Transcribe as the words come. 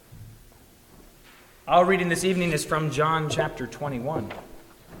Our reading this evening is from John chapter 21.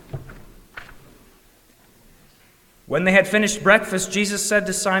 When they had finished breakfast, Jesus said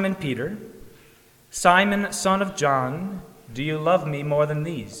to Simon Peter, "Simon, son of John, do you love me more than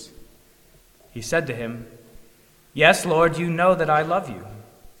these?" He said to him, "Yes, Lord, you know that I love you."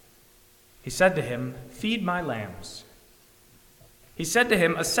 He said to him, "Feed my lambs." He said to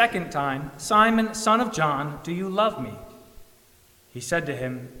him a second time, "Simon, son of John, do you love me?" He said to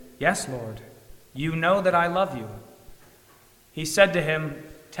him, "Yes, Lord, you know that I love you." He said to him,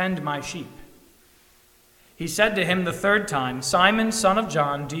 "Tend my sheep." He said to him the third time, "Simon, son of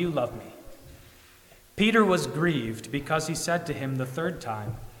John, do you love me?" Peter was grieved because he said to him the third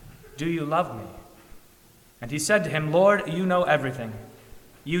time, "Do you love me?" And he said to him, "Lord, you know everything.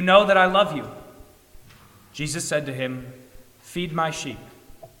 You know that I love you." Jesus said to him, "Feed my sheep.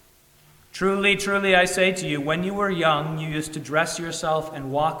 Truly, truly, I say to you, when you were young, you used to dress yourself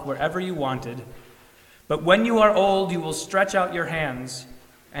and walk wherever you wanted. But when you are old, you will stretch out your hands,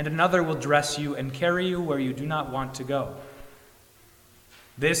 and another will dress you and carry you where you do not want to go."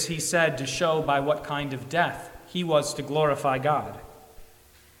 This he said to show by what kind of death he was to glorify God.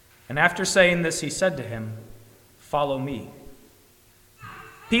 And after saying this, he said to him, "Follow me."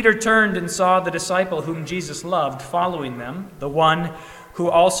 Peter turned and saw the disciple whom Jesus loved following them, the one who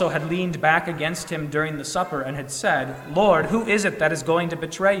also had leaned back against him during the supper and had said, "Lord, who is it that is going to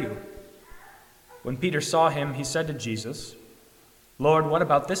betray you?" When Peter saw him, he said to Jesus, "Lord, what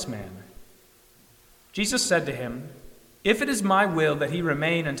about this man?" Jesus said to him, "If it is my will that he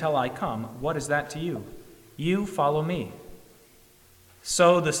remain until I come, what is that to you? You follow me."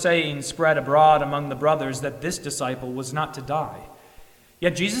 So the saying spread abroad among the brothers that this disciple was not to die.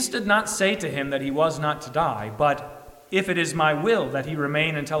 Yet Jesus did not say to him that he was not to die, but, "If it is my will that he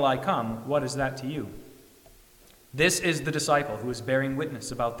remain until I come, what is that to you?" This is the disciple who is bearing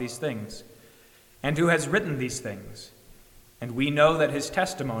witness about these things, and who has written these things, and we know that his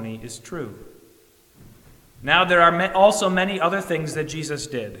testimony is true. Now there are also many other things that Jesus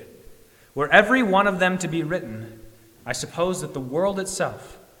did. Were every one of them to be written, I suppose that the world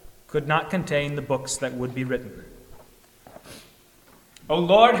itself could not contain the books that would be written. O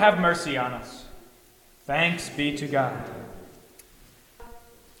Lord, have mercy on us. Thanks be to God.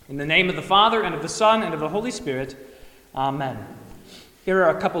 In the name of the Father, and of the Son, and of the Holy Spirit, Amen. Here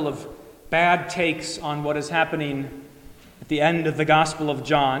are a couple of bad takes on what is happening at the end of the Gospel of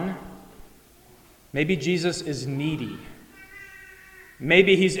John. Maybe Jesus is needy.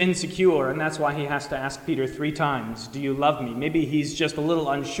 Maybe he's insecure, and that's why he has to ask Peter 3 times, "Do you love me?" Maybe he's just a little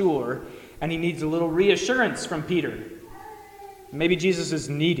unsure, and he needs a little reassurance from Peter. Maybe Jesus is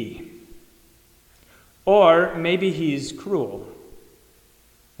needy. Or maybe he's cruel,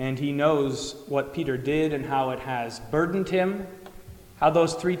 and he knows what Peter did and how it has burdened him, how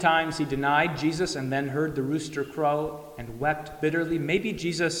those 3 times he denied Jesus and then heard the rooster crow and wept bitterly. Maybe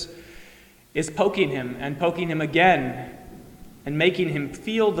Jesus is poking him and poking him again and making him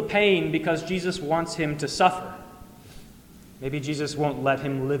feel the pain because Jesus wants him to suffer. Maybe Jesus won't let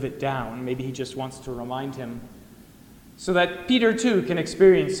him live it down. Maybe he just wants to remind him so that Peter too can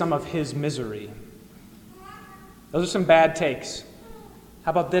experience some of his misery. Those are some bad takes.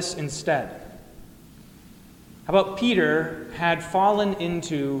 How about this instead? How about Peter had fallen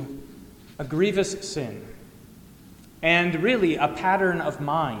into a grievous sin and really a pattern of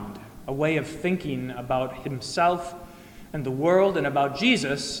mind, a way of thinking about himself and the world and about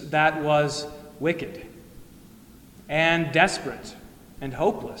Jesus that was wicked and desperate and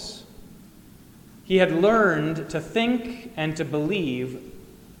hopeless. He had learned to think and to believe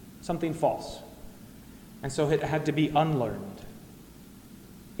something false, and so it had to be unlearned.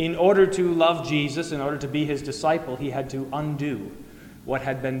 In order to love Jesus, in order to be his disciple, he had to undo what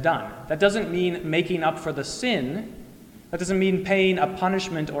had been done. That doesn't mean making up for the sin. That doesn't mean paying a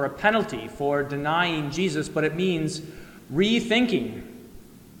punishment or a penalty for denying Jesus, but it means rethinking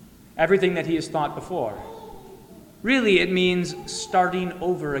everything that he has thought before. Really, it means starting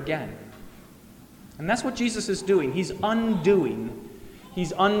over again. And that's what Jesus is doing. He's undoing,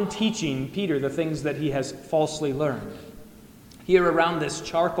 he's unteaching Peter the things that he has falsely learned. Here around this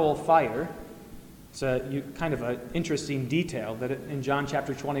charcoal fire, it's kind of an interesting detail that in John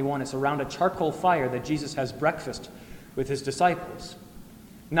chapter 21, it's around a charcoal fire that Jesus has breakfast with his disciples.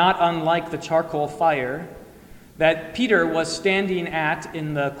 Not unlike the charcoal fire that Peter was standing at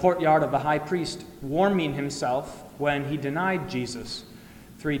in the courtyard of the high priest, warming himself when he denied Jesus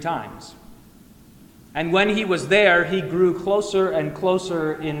 3 times. And when he was there, he grew closer and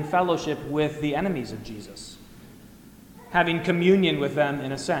closer in fellowship with the enemies of Jesus, having communion with them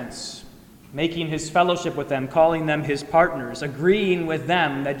in a sense, making his fellowship with them, calling them his partners, agreeing with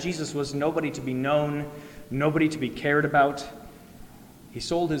them that Jesus was nobody to be known, nobody to be cared about. He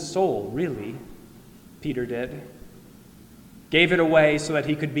sold his soul, really, Peter did. Gave it away so that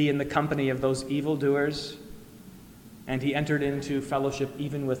he could be in the company of those evildoers, and he entered into fellowship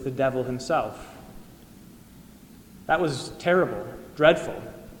even with the devil himself. That was terrible, dreadful.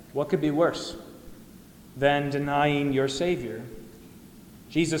 What could be worse than denying your Savior?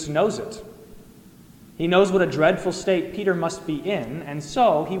 Jesus knows it. He knows what a dreadful state Peter must be in, and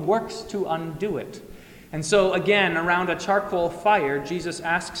so he works to undo it. And so again, around a charcoal fire, Jesus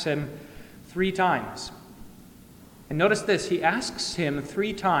asks him 3 times. And notice this, he asks him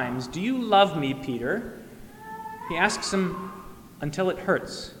 3 times, "Do you love me, Peter?" He asks him until it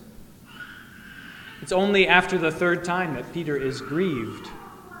hurts. It's only after the 3rd time that Peter is grieved.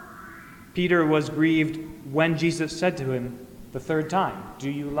 Peter was grieved when Jesus said to him the 3rd time, "Do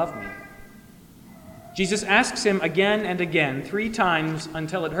you love me?" Jesus asks him again and again, 3 times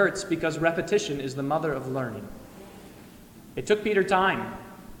until it hurts, because repetition is the mother of learning. It took Peter time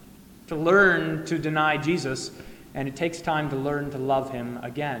to learn to deny Jesus, and it takes time to learn to love him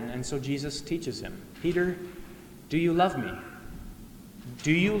again. And so Jesus teaches him, "Peter, do you love me?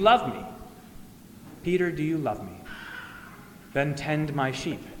 Do you love me? Peter, do you love me? Then tend my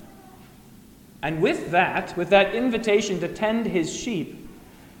sheep." And with that invitation to tend his sheep,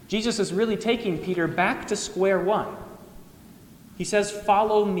 Jesus is really taking Peter back to square one. He says,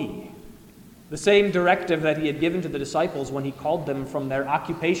 "Follow me." The same directive that he had given to the disciples when he called them from their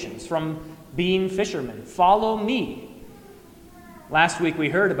occupations, from being fishermen. Follow me. Last week we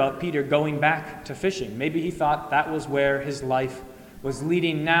heard about Peter going back to fishing. Maybe he thought that was where his life was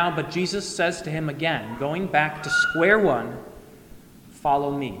leading now, but Jesus says to him again, going back to square one,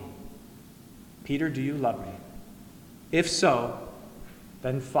 "Follow me." Peter, do you love me? If so,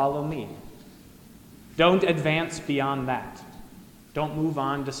 then follow me. Don't advance beyond that. Don't move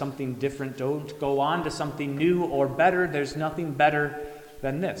on to something different. Don't go on to something new or better. There's nothing better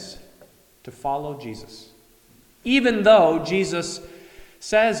than this, to follow Jesus. Even though Jesus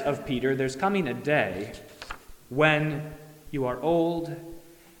says of Peter, there's coming a day when you are old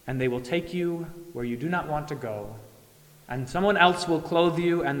and they will take you where you do not want to go, and someone else will clothe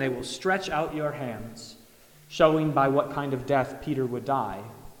you and they will stretch out your hands, showing by what kind of death Peter would die.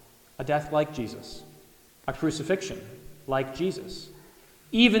 A death like Jesus. A crucifixion like Jesus.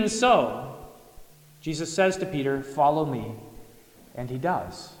 Even so, Jesus says to Peter, "Follow me," and he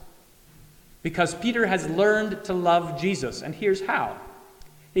does. Because Peter has learned to love Jesus, and here's how.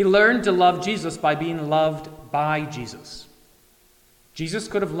 He learned to love Jesus by being loved by Jesus. Jesus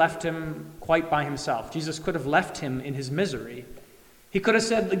could have left him quite by himself. Jesus could have left him in his misery. He could have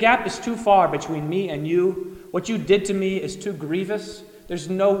said, "The gap is too far between me and you. What you did to me is too grievous. There's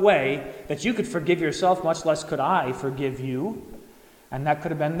no way that you could forgive yourself, much less could I forgive you." And that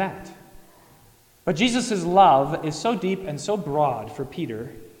could have been that. But Jesus' love is so deep and so broad for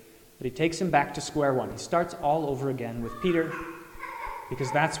Peter that he takes him back to square one. He starts all over again with Peter,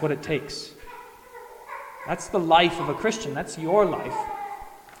 because that's what it takes. That's the life of a Christian. That's your life.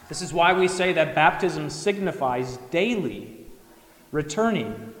 This is why we say that baptism signifies daily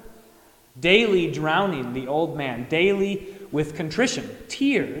returning, daily drowning the old man, daily with contrition,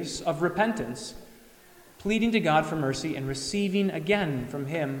 tears of repentance, pleading to God for mercy and receiving again from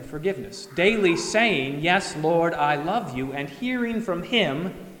him forgiveness. Daily saying, "Yes, Lord, I love you," and hearing from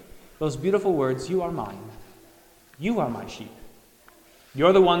him those beautiful words, "You are mine. You are my sheep.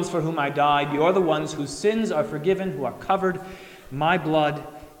 You're the ones for whom I died. You're the ones whose sins are forgiven, who are covered. My blood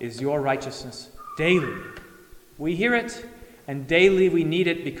is your righteousness." Daily we hear it, and daily we need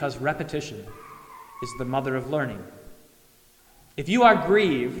it, because repetition is the mother of learning. If you are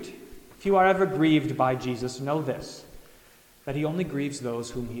grieved, if you are ever grieved by Jesus, know this, that he only grieves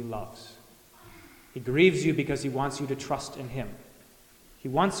those whom he loves. He grieves you because he wants you to trust in him. He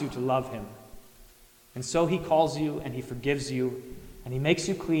wants you to love him. And so he calls you and he forgives you and he makes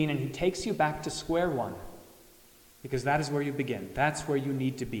you clean and he takes you back to square one, because that is where you begin. That's where you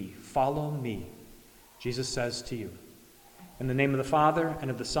need to be. Follow me, Jesus says to you. In the name of the Father, and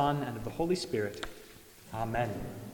of the Son, and of the Holy Spirit. Amen.